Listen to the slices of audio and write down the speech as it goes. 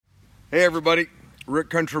Hey everybody, Rick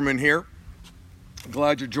Countryman here.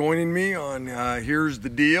 Glad you're joining me on Here's the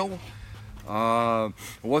Deal. I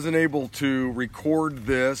wasn't able to record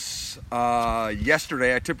this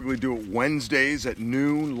yesterday. I typically do it Wednesdays at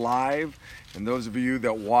noon live. And those of you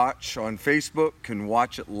that watch on Facebook can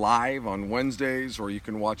watch it live on Wednesdays, or you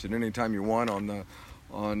can watch it anytime you want on my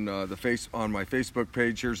Facebook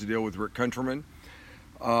page. Here's the Deal with Rick Countryman.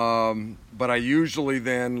 But I usually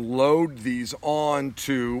then load these on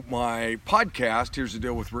to my podcast, Here's the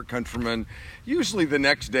Deal with Rick Countryman, usually the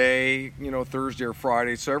next day, Thursday or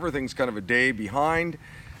Friday. So everything's kind of a day behind.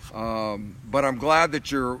 But I'm glad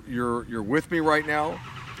that you're with me right now.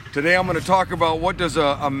 Today I'm going to talk about what does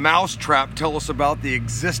a mousetrap tell us about the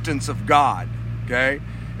existence of God. Okay?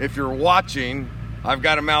 If you're watching, I've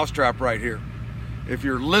got a mousetrap right here. If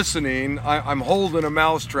you're listening, I'm holding a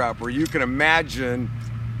mousetrap where you can imagine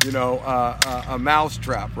a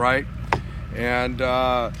mousetrap, right? And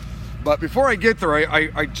but before I get there,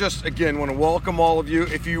 I just again want to welcome all of you.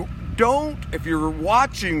 If you're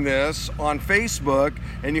watching this on Facebook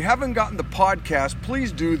and you haven't gotten the podcast,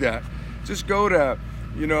 please do that. Just go to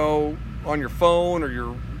on your phone or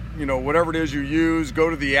your whatever it is you use. Go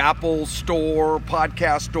to the Apple Store,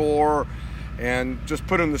 podcast store, and just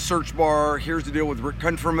put in the search bar, Here's the Deal with Rick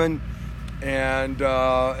Countryman, and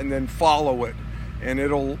then follow it. And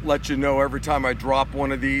it'll let you know every time I drop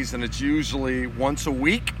one of these, and it's usually once a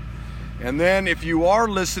week. And then if you are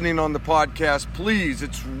listening on the podcast, please,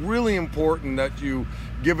 it's really important that you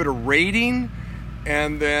give it a rating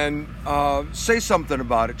and then say something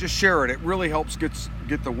about it. Just share it. It really helps get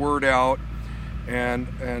the word out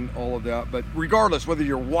and all of that. But regardless, whether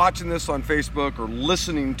you're watching this on Facebook or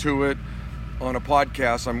listening to it on a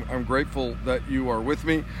podcast, I'm grateful that you are with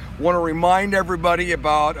me. Want to remind everybody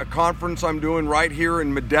about a conference I'm doing right here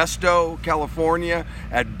in Modesto, California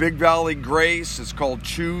at Big Valley Grace. It's called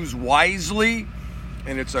Choose Wisely,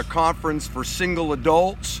 and it's a conference for single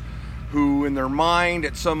adults who in their mind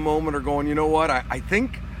at some moment are going, you know what, I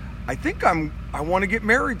think I want to get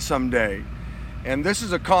married someday. And this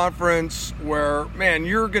is a conference where, man,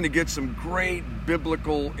 you're going to get some great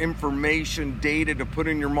biblical information, data to put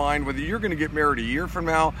in your mind, whether you're going to get married a year from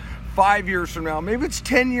now, 5 years from now, maybe it's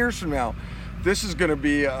 10 years from now. This is going to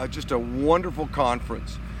be just a wonderful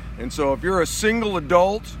conference. And so if you're a single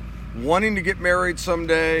adult wanting to get married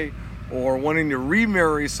someday or wanting to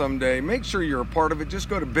remarry someday, make sure you're a part of it. Just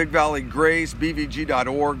go to Big Valley Grace,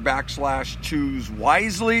 bvg.org/choose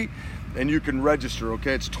wisely. And you can register,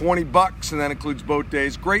 okay? It's $20, and that includes both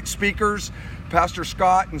days. Great speakers. Pastor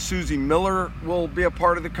Scott and Susie Miller will be a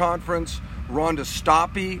part of the conference. Rhonda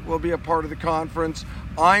Stoppe will be a part of the conference.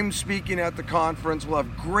 I'm speaking at the conference. We'll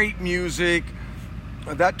have great music.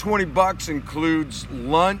 That $20 includes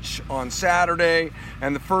lunch on Saturday,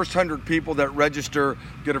 and the first 100 people that register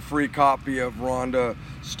get a free copy of Rhonda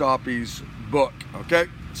Stoppe's book, okay?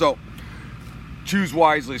 So, Choose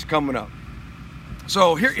Wisely is coming up.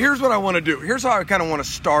 So here's what I want to do. Here's how I kind of want to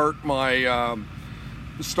start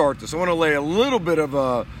this. I want to lay a little bit of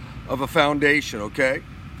a foundation, okay?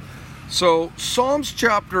 So Psalms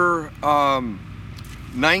chapter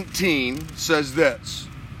 19 says this.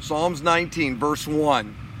 Psalms 19, verse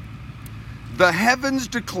 1. The heavens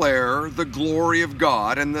declare the glory of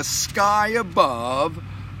God, and the sky above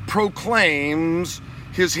proclaims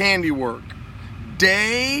his handiwork.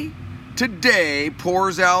 Day to day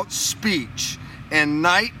pours out speech, and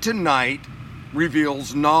night to night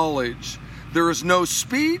reveals knowledge. There is no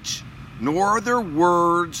speech, nor are there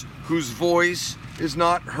words whose voice is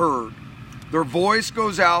not heard. Their voice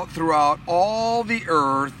goes out throughout all the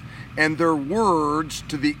earth, and their words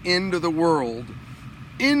to the end of the world.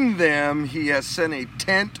 In them he has sent a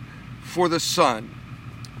tent for the sun.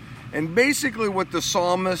 And basically what the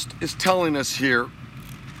psalmist is telling us here,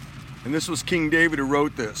 and this was King David who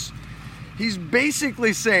wrote this, he's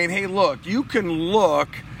basically saying, hey, look, you can look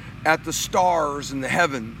at the stars in the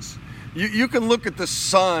heavens. You can look at the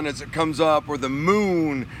sun as it comes up, or the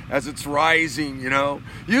moon as it's rising,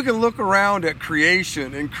 You can look around at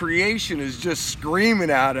creation, and creation is just screaming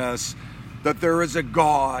at us that there is a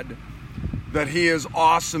God, that he is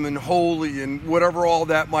awesome and holy and whatever all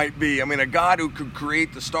that might be. I mean, a God who could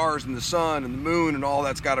create the stars and the sun and the moon and all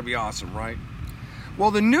that's got to be awesome, right?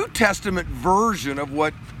 Well, the New Testament version of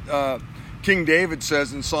what King David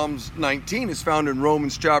says in Psalms 19 is found in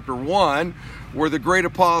Romans chapter 1, where the great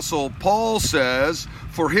apostle Paul says,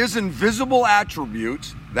 for his invisible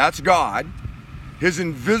attributes, that's God, his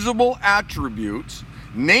invisible attributes,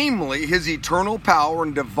 namely his eternal power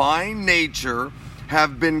and divine nature,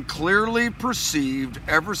 have been clearly perceived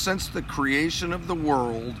ever since the creation of the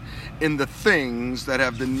world in the things that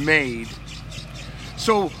have been made.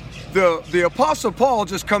 So the Apostle Paul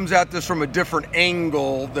just comes at this from a different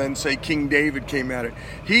angle than, say, King David came at it.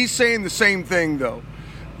 He's saying the same thing, though,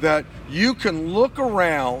 that you can look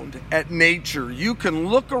around at nature, you can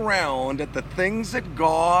look around at the things that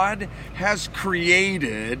God has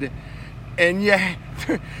created, and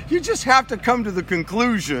you just have to come to the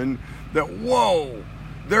conclusion that, whoa,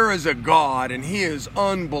 there is a God, and He is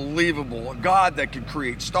unbelievable. A God that could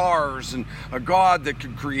create stars, and a God that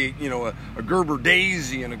could create, a Gerber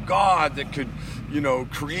daisy, and a God that could,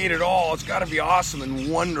 create it all. It's got to be awesome and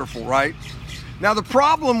wonderful, right? Now, the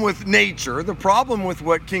problem with nature, the problem with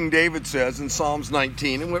what King David says in Psalms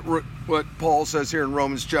 19, and what Paul says here in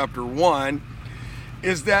Romans chapter 1,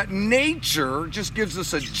 is that nature just gives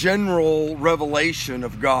us a general revelation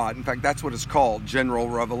of God. In fact, that's what it's called, general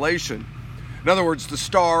revelation. In other words, the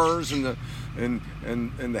stars and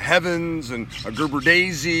the heavens and a Gerber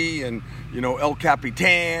daisy and El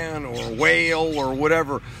Capitan or a whale or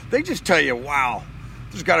whatever, they just tell you, wow,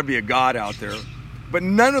 there's got to be a God out there. But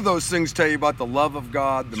none of those things tell you about the love of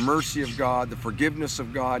God, the mercy of God, the forgiveness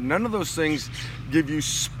of God. None of those things give you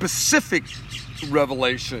specific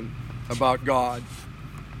revelation about God.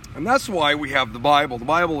 And that's why we have the Bible. The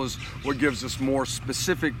Bible is what gives us more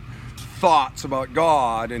specific thoughts about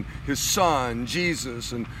God and His Son,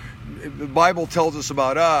 Jesus. And the Bible tells us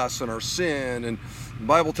about us and our sin. And the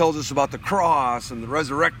Bible tells us about the cross and the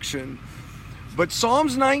resurrection. But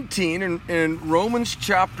Psalms 19 and Romans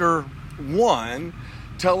chapter 1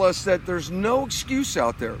 tell us that there's no excuse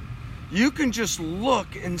out there. You can just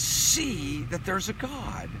look and see that there's a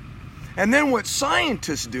God. And then what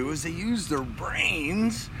scientists do is they use their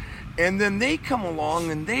brains, and then they come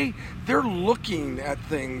along and they're looking at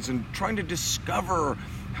things and trying to discover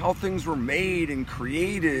how things were made and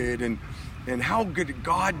created, and how did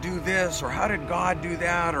God do this, or how did God do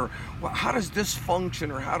that, or how does this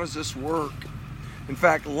function, or how does this work. In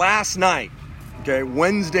fact, last night,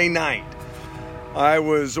 Wednesday night, I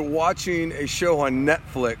was watching a show on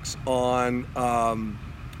Netflix on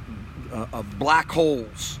black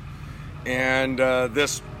holes. And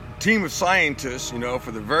this team of scientists,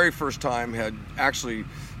 for the very first time had actually,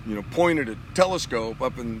 pointed a telescope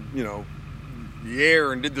up in, the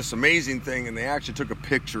air and did this amazing thing. And they actually took a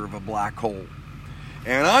picture of a black hole.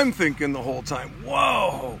 And I'm thinking the whole time,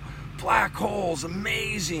 whoa, black holes,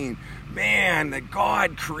 amazing. Man, that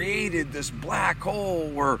God created this black hole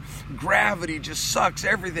where gravity just sucks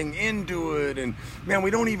everything into it. And man,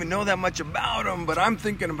 we don't even know that much about them, but I'm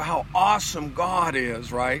thinking of how awesome God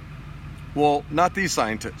is, right? Well, not these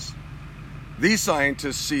scientists. These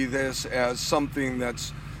scientists see this as something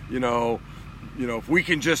that's, if we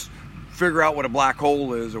can just figure out what a black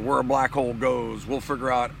hole is or where a black hole goes, we'll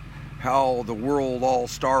figure out how the world all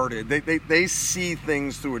started. They see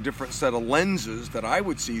things through a different set of lenses that I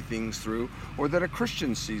would see things through, or that a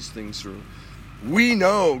Christian sees things through. We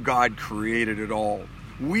know God created it all.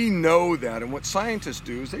 We know that. And what scientists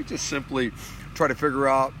do is they just simply try to figure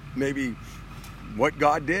out maybe what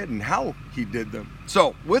God did and how He did them.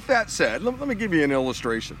 So with that said, let me give you an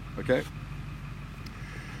illustration, okay?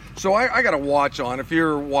 So I got a watch on. If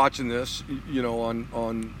you're watching this,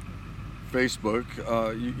 on Facebook,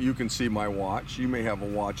 you can see my watch. You may have a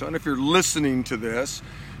watch on. If you're listening to this,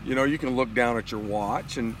 you can look down at your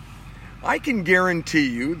watch, and I can guarantee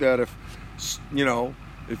you that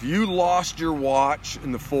if you lost your watch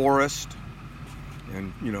in the forest,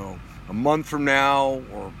 and a month from now,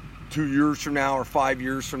 or 2 years from now, or 5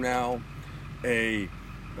 years from now, a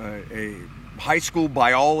high school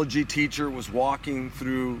biology teacher was walking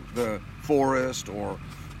through the forest, or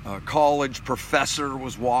a college professor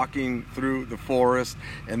was walking through the forest,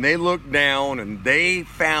 and they looked down and they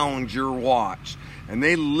found your watch, and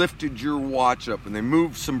they lifted your watch up, and they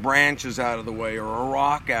moved some branches out of the way or a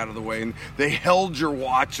rock out of the way, and they held your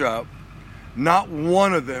watch up, not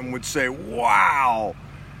one of them would say, wow,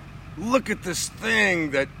 look at this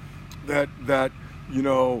thing that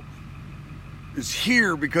is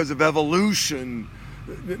here because of evolution.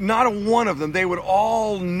 Not a one of them. They would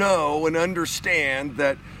all know and understand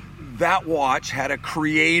that watch had a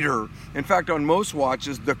creator. In fact, on most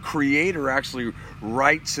watches, the creator actually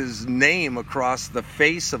writes his name across the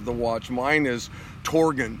face of the watch. Mine is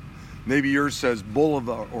Torgen. Maybe yours says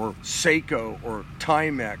Bulova or Seiko or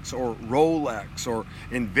Timex or Rolex or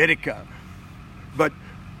Invitica. But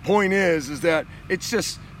point is that it's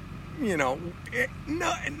just,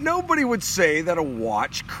 nobody would say that a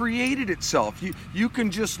watch created itself. You can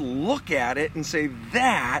just look at it and say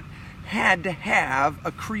that had to have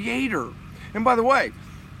a creator. And by the way,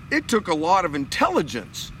 it took a lot of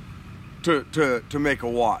intelligence to make a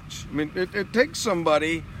watch. I mean, it takes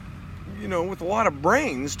somebody, with a lot of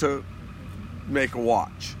brains to make a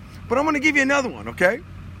watch. But I'm going to give you another one, okay?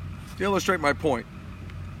 To illustrate my point.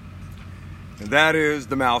 And that is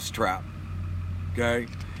the mousetrap, okay?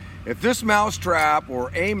 If this mousetrap or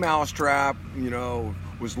a mousetrap,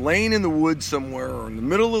 was laying in the woods somewhere or in the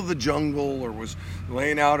middle of the jungle or was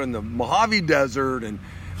laying out in the Mojave Desert, and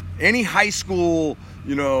any high school,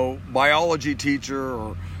 biology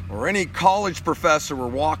teacher or any college professor were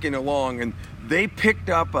walking along and they picked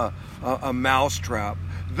up a mousetrap,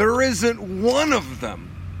 there isn't one of them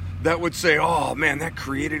that would say, oh man, that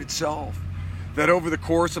created itself. That over the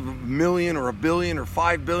course of 1 million or 1 billion or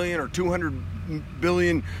 5 billion or 200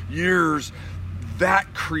 billion years,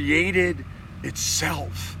 that created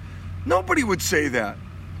itself. Nobody would say that.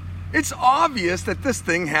 It's obvious that this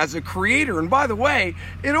thing has a creator. And by the way,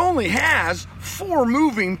 it only has 4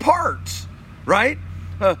 moving parts, right?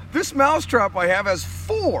 This mousetrap I have has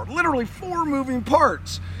literally four moving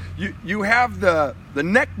parts. You have the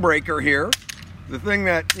neck breaker here, the thing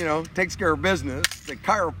that, takes care of business, the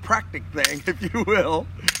chiropractic thing, if you will,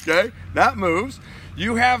 okay? That moves.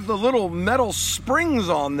 You have the little metal springs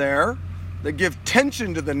on there that give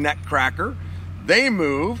tension to the neck cracker. They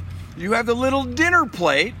move. You have the little dinner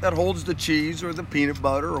plate that holds the cheese or the peanut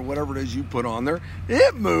butter or whatever it is you put on there.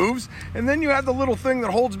 It moves. And then you have the little thing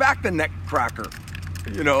that holds back the neck cracker.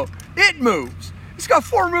 It moves. It's got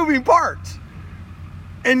 4 moving parts.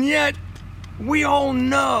 And yet, we all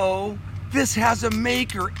know this has a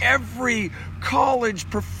maker. Every college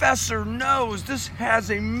professor knows this has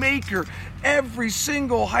a maker. Every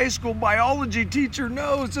single high school biology teacher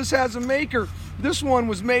knows this has a maker. This one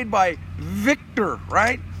was made by Victor,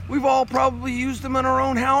 right? We've all probably used them in our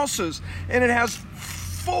own houses. And it has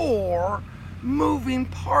 4 moving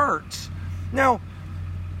parts. Now,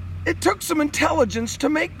 it took some intelligence to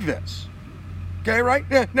make this. Okay, right?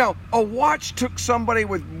 Now, a watch took somebody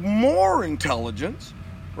with more intelligence,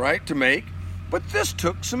 right, to make, but this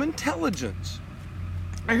took some intelligence.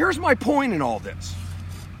 Now, here's my point in all this,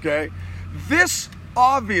 okay? This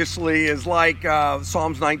obviously is like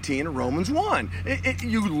Psalms 19 or Romans 1.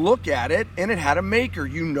 You look at it, and it had a maker.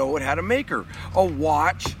 You know it had a maker. A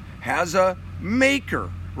watch has a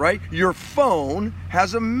maker, right? Your phone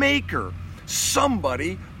has a maker.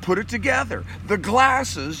 Somebody put it together. The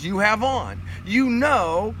glasses you have on,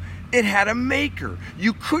 it had a maker.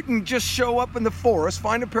 You couldn't just show up in the forest,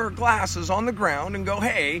 find a pair of glasses on the ground and go,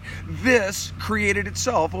 hey, this created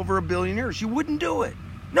itself over 1 billion years. You wouldn't do it.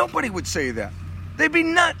 Nobody would say that. They'd be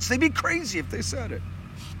nuts. They'd be crazy if they said it.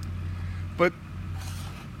 But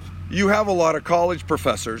you have a lot of college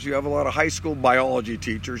professors. You have a lot of high school biology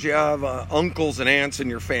teachers. You have uncles and aunts in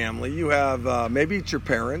your family. You have, maybe it's your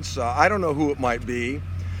parents. I don't know who it might be.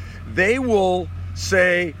 They will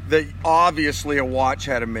say that obviously a watch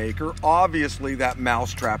had a maker. Obviously that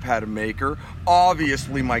mousetrap had a maker.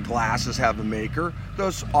 Obviously my glasses have a maker.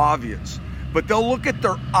 That's obvious. But they'll look at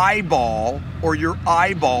their eyeball or your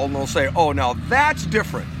eyeball and they'll say, oh, now that's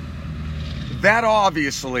different. That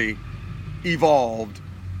obviously evolved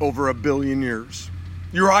over 1 billion years.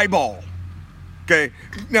 Your eyeball. Okay.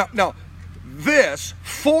 Now this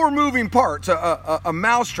 4 moving parts, a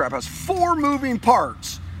mousetrap has 4 moving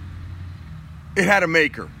parts. It had a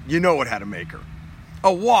maker. It had a maker.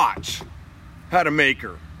 A watch had a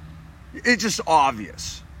maker. It's just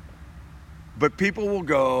obvious. But people will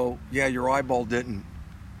go, yeah, your eyeball didn't.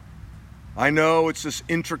 I know it's this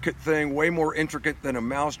intricate thing, way more intricate than a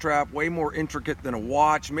mousetrap, way more intricate than a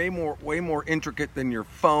watch, way more intricate than your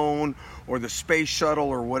phone or the space shuttle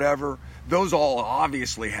or whatever. Those all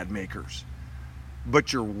obviously had makers.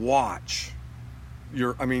 But your watch,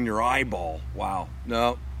 your eyeball, wow,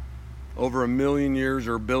 no. Over 1 million years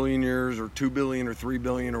or 1 billion years or 2 billion or 3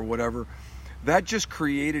 billion or whatever, that just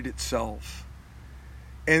created itself.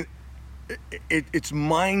 And it's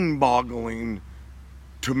mind-boggling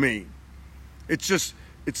to me. It's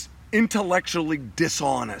intellectually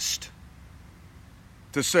dishonest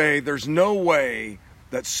to say there's no way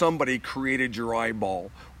that somebody created your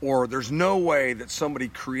eyeball, or there's no way that somebody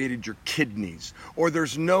created your kidneys, or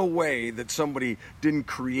there's no way that somebody didn't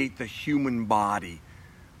create the human body.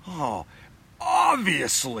 Oh,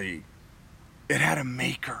 obviously, it had a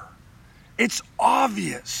maker. It's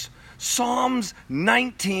obvious. Psalms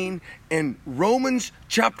 19 and Romans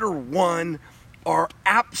chapter 1 are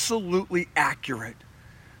absolutely accurate.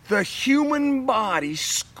 The human body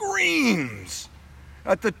screams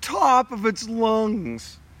at the top of its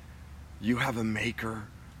lungs, you have a maker.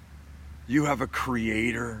 You have a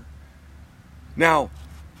creator. Now,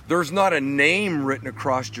 there's not a name written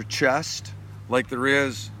across your chest like there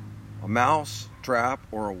is a mouse trap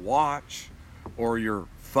or a watch or your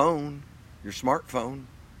phone, your smartphone.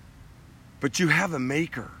 But you have a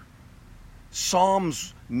maker.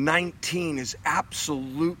 Psalms 19 is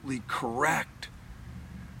absolutely correct.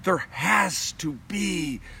 There has to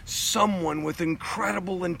be someone with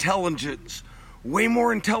incredible intelligence, way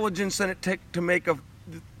more intelligence than it took to make a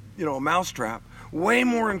mousetrap, way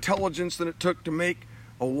more intelligence than it took to make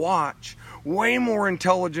a watch, way more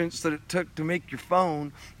intelligence than it took to make your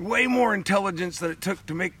phone, way more intelligence than it took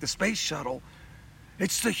to make the space shuttle.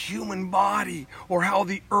 It's the human body, or how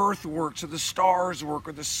the earth works, or the stars work,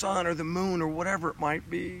 or the sun, or the moon, or whatever it might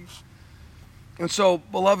be. And so,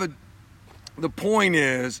 beloved, the point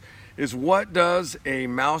is what does a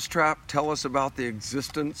mousetrap tell us about the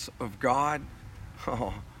existence of God?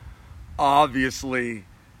 Oh, obviously,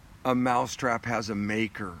 a mousetrap has a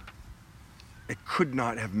maker. It could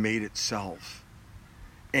not have made itself.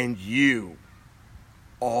 And you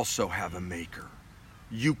also have a maker.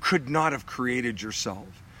 You could not have created yourself.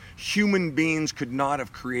 Human beings could not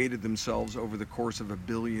have created themselves over the course of 1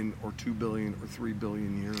 billion or 2 billion or 3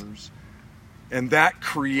 billion years. And that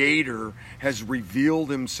creator has revealed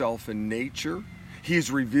himself in nature. He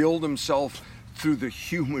has revealed himself through the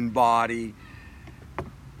human body.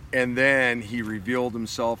 And then he revealed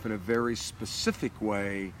himself in a very specific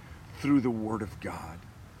way through the Word of God.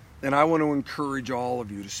 And I want to encourage all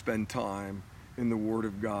of you to spend time in the Word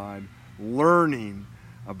of God, learning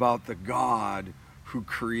about the God who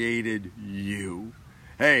created you.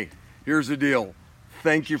 Hey, here's the deal.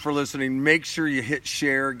 Thank you for listening. Make sure you hit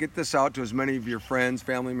share. Get this out to as many of your friends,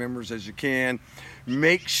 family members as you can.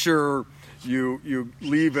 Make sure you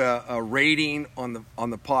leave a rating on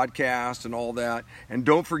the podcast and all that. And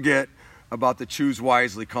don't forget about the Choose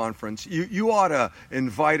Wisely conference. You ought to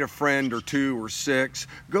invite a friend or 2 or 6.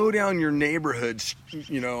 Go down your neighborhoods,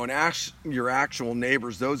 and ask your actual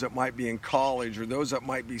neighbors, those that might be in college or those that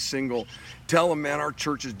might be single. Tell them, man, our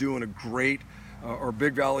church is doing a great, or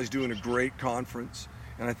Big Valley's doing a great conference.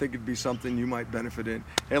 And I think it'd be something you might benefit in.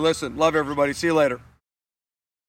 Hey, listen, love everybody. See you later.